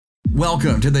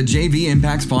Welcome to the JV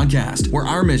Impacts Podcast, where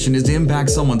our mission is to impact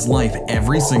someone's life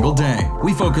every single day.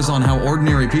 We focus on how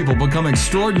ordinary people become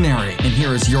extraordinary. And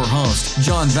here is your host,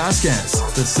 John Vasquez,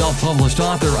 the self-published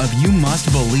author of You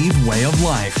Must Believe Way of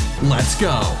Life. Let's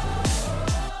go.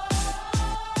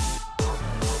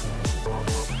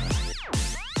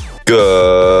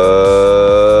 Good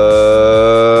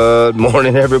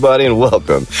morning, everybody, and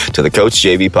welcome to the Coach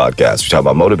JV Podcast. We talk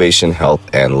about motivation, health,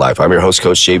 and life. I'm your host,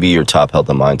 Coach JV, your top health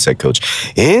and mindset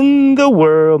coach in the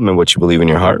world. And what you believe in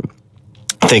your heart,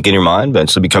 think in your mind,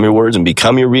 eventually become your words and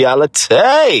become your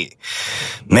reality.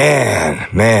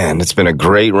 Man, it's been a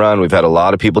great run. We've had a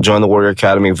lot of people join the Warrior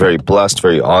Academy. Very blessed,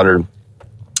 very honored.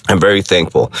 I'm very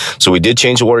thankful. So we did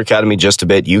change the Warrior Academy just a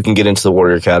bit. You can get into the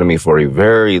Warrior Academy for a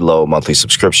very low monthly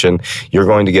subscription. You're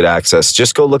going to get access.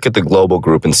 Just go look at the global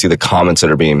group and see the comments that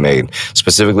are being made.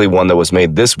 Specifically, one that was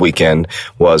made this weekend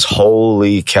was,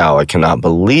 holy cow, I cannot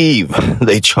believe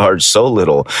they charge so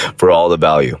little for all the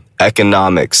value.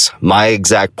 Economics, my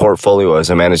exact portfolio as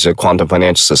I manage the quantum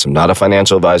financial system, not a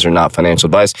financial advisor, not financial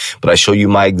advice, but I show you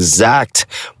my exact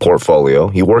portfolio.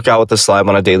 You work out with the slide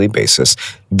on a daily basis,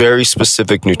 very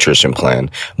specific nutrition plan,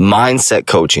 mindset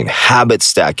coaching, habit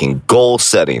stacking, goal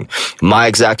setting, my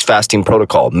exact fasting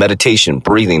protocol, meditation,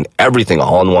 breathing, everything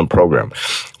all in one program.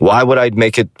 Why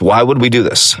would we do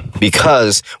this?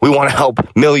 Because we want to help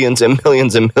millions and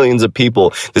millions and millions of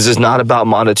people. This is not about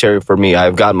monetary for me.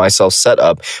 I've got myself set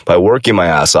up by working my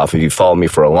ass off. If you follow me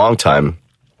for a long time,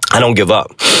 I don't give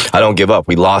up.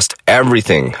 We lost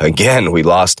everything. Again,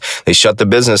 they shut the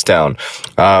business down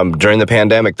during the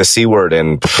pandemic, the C word,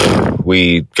 and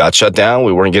we got shut down.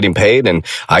 We weren't getting paid, and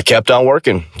I kept on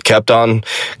working, kept on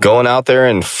going out there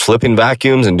and flipping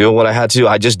vacuums and doing what I had to do.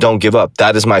 I just don't give up.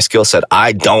 That is my skill set.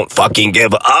 I don't fucking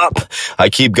give up. I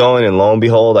keep going, and lo and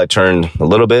behold, I turned a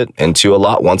little bit into a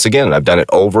lot once again, and I've done it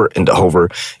over and over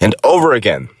and over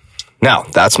again. Now,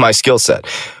 that's my skill set.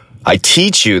 I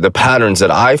teach you the patterns that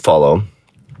I follow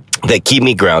that keep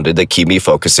me grounded, that keep me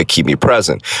focused, that keep me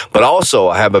present. But also,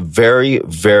 I have a very,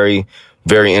 very,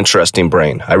 very interesting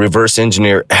brain. I reverse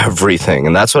engineer everything.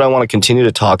 And that's what I want to continue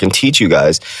to talk and teach you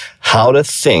guys how to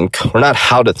think, or not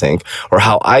how to think, or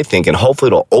how I think. And hopefully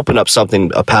it'll open up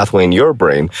a pathway in your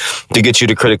brain to get you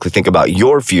to critically think about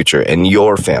your future and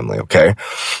your family, okay?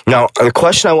 Now, the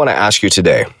question I want to ask you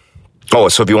today. So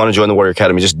if you want to join the Warrior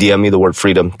Academy, just DM me the word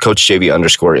freedom, Coach JV _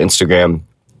 Instagram,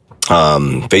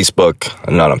 Facebook,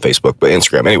 not on Facebook, but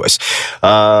Instagram. Anyways,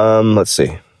 let's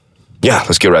see. Yeah,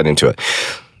 let's get right into it.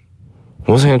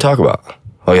 What was I going to talk about?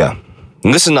 Oh, yeah.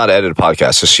 And this is not an edited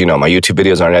podcast, just so you know, my YouTube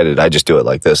videos aren't edited. I just do it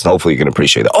like this, and hopefully you can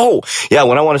appreciate it. Oh, yeah,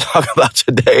 what I want to talk about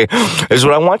today is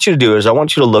what I want you to do is I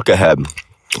want you to look ahead.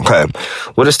 Okay,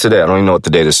 what is today? I don't even know what the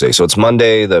date is today. So it's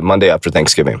Monday, the Monday after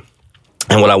Thanksgiving.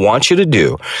 And what I want you to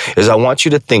do is I want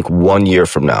you to think 1 year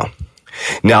from now.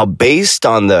 Now, based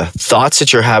on the thoughts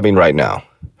that you're having right now,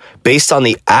 based on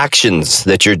the actions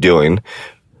that you're doing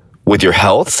with your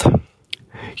health,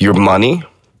 your money,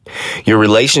 your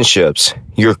relationships,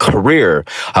 your career,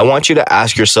 I want you to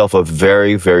ask yourself a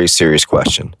very, very serious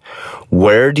question.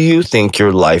 Where do you think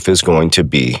your life is going to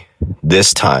be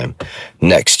this time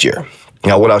next year?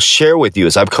 Now, what I'll share with you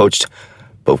is I've coached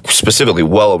specifically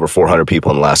well over 400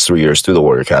 people in the last 3 years through the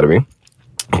Warrior Academy.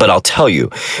 But I'll tell you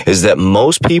is that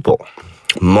most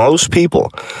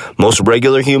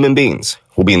regular human beings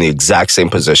will be in the exact same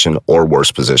position or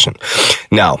worse position.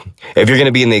 Now, if you're going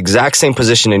to be in the exact same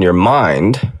position in your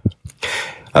mind,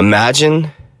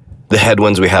 imagine the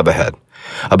headwinds we have ahead.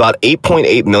 About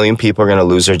 8.8 million people are going to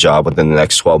lose their job within the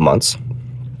next 12 months.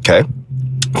 Okay?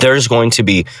 There's going to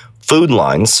be food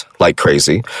lines like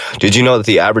crazy. Did you know that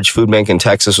the average food bank in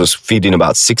Texas was feeding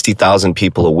about 60,000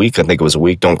 people a week? I think it was a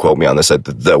week. Don't quote me on this.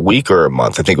 The week or a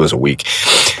month. I think it was a week.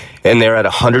 And they're at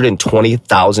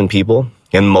 120,000 people.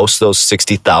 And most of those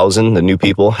 60,000, the new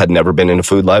people, had never been in a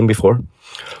food line before.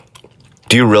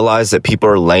 Do you realize that people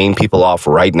are laying people off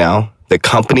right now? The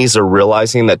companies are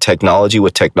realizing that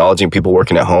with technology and people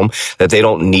working at home, that they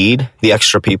don't need the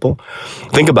extra people.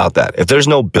 Think about that. If there's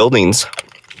no buildings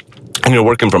and you're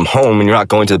working from home and you're not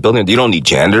going to the building, you don't need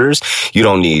janitors. You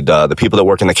don't need the people that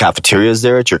work in the cafeterias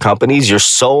there at your companies. There's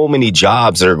so many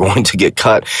jobs that are going to get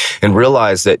cut, and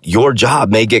realize that your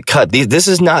job may get cut. This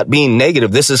is not being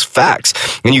negative. This is facts.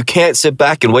 And you can't sit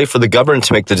back and wait for the government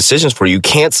to make the decisions for you. You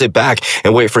can't sit back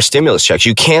and wait for stimulus checks.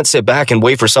 You can't sit back and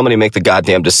wait for somebody to make the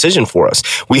goddamn decision for us.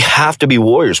 We have to be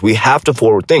warriors. We have to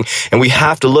forward think, and we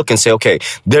have to look and say, okay,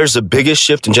 there's the biggest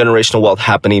shift in generational wealth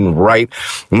happening right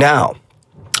now.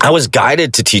 I was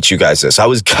guided to teach you guys this.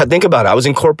 Think about it. I was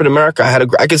in corporate America.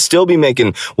 I could still be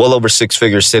making well over six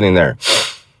figures sitting there.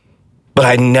 But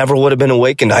I never would have been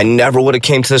awakened. I never would have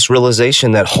came to this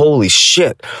realization that, holy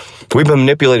shit, we've been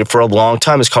manipulated for a long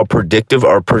time. It's called predictive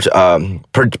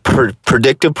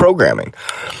programming.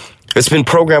 It's been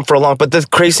programmed for a long, but the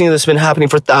crazy thing that's been happening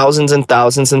for thousands and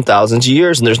thousands and thousands of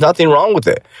years, and there's nothing wrong with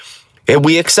it. And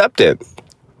we accept it.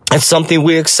 It's something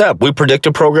we accept. We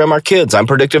predictive program our kids. I'm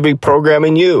predictively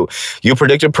programming you. You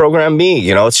predictive program me.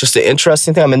 You know, it's just an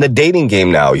interesting thing. I'm in the dating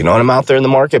game now, you know, and I'm out there in the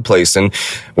marketplace and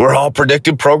we're all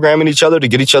predictive programming each other to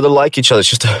get each other to like each other.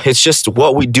 It's just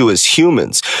what we do as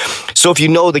humans. So if you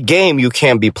know the game, you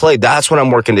can be played. That's what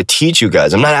I'm working to teach you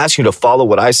guys. I'm not asking you to follow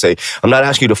what I say. I'm not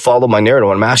asking you to follow my narrative.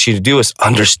 What I'm asking you to do is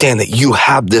understand that you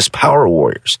have this power,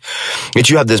 warriors, that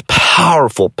you have this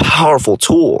powerful, powerful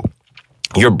tool,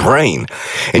 your brain,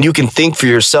 and you can think for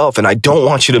yourself. And I don't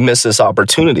want you to miss this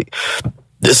opportunity.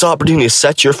 This opportunity to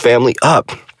set your family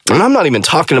up. And I'm not even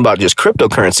talking about just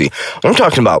cryptocurrency. I'm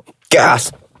talking about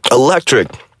gas, electric,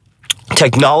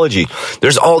 technology.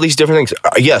 There's all these different things.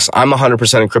 Yes, I'm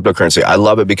 100% in cryptocurrency. I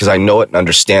love it because I know it and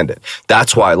understand it.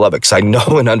 That's why I love it, because I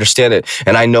know and understand it,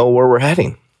 and I know where we're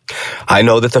heading. I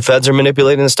know that the feds are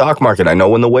manipulating the stock market. I know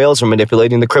when the whales are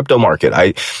manipulating the crypto market.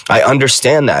 I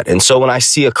understand that. And so when I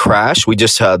see a crash, we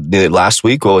just had last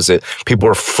week, what was it? People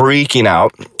were freaking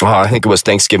out. I think it was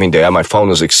Thanksgiving Day. My phone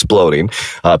was exploding.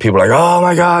 People were like, oh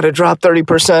my God, it dropped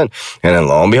 30%. And then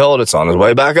lo and behold, it's on its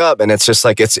way back up. And it's just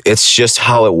like, it's just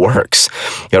how it works.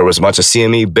 There was a bunch of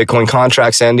CME Bitcoin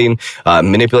contracts ending,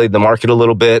 manipulated the market a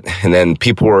little bit. And then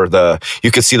people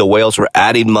you could see the whales were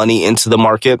adding money into the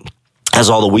market as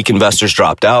all the weak investors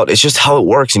dropped out. It's just how it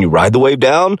works. And you ride the wave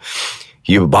down,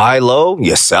 you buy low,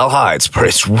 you sell high.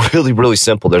 It's really, really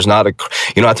simple. You don't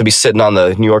have to be sitting on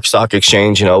the New York Stock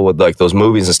Exchange, you know, with like those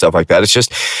movies and stuff like that. It's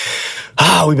just,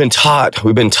 we've been taught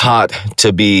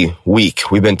to be weak.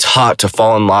 We've been taught to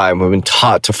fall in line. We've been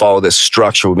taught to follow this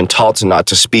structure. We've been taught to not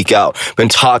to speak out. We've been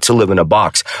taught to live in a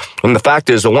box. And the fact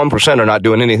is the 1% are not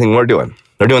doing anything we're doing.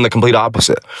 They're doing the complete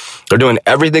opposite. They're doing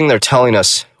everything they're telling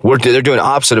us. They're doing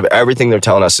opposite of everything they're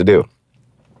telling us to do.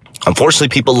 Unfortunately,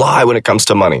 people lie when it comes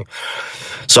to money.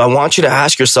 So I want you to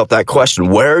ask yourself that question.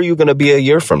 Where are you going to be a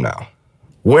year from now?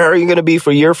 Where are you going to be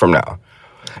for a year from now?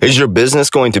 Is your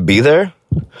business going to be there?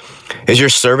 Is your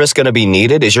service going to be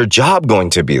needed? Is your job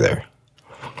going to be there?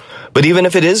 But even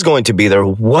if it is going to be there,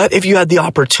 what if you had the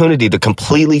opportunity to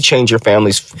completely change your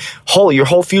family's your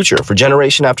whole future for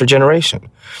generation after generation?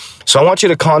 So I want you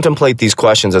to contemplate these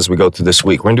questions as we go through this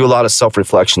week. We're going to do a lot of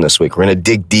self-reflection this week. We're going to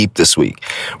dig deep this week.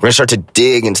 We're going to start to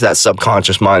dig into that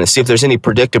subconscious mind and see if there's any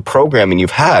predictive programming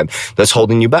you've had that's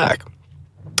holding you back.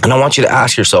 And I want you to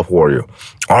ask yourself, warrior,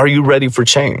 are you ready for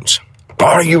change?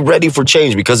 Are you ready for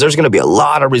change? Because there's going to be a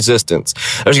lot of resistance.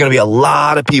 There's going to be a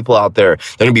lot of people out there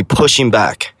that are going to be pushing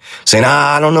back, saying,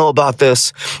 I don't know about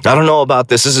this. I don't know about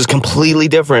this. This is completely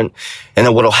different. And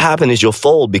then what'll happen is you'll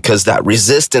fold because that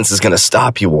resistance is going to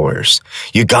stop you, warriors.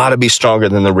 You got to be stronger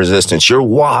than the resistance. Your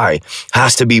why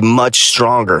has to be much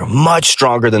stronger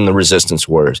than the resistance,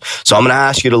 warriors. So I'm going to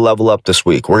ask you to level up this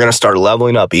week. We're going to start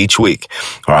leveling up each week.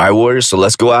 All right, warriors. So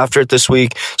let's go after it this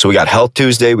week. So we got Health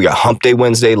Tuesday. We got Hump Day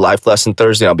Wednesday, Life Lesson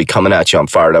Thursday. I'll be coming at you on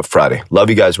Fired Up Friday. Love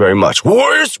you guys very much.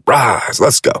 Warriors, rise.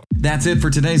 Let's go. That's it for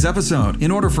today's episode.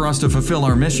 In order for us to fulfill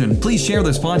our mission, please share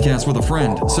this podcast with a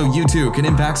friend so you too can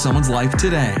impact someone's life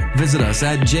today. Visit us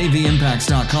at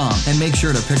jvimpacts.com and make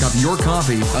sure to pick up your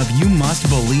copy of You Must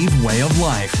Believe Way of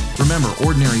Life. Remember,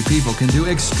 ordinary people can do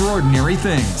extraordinary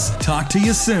things. Talk to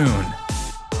you soon.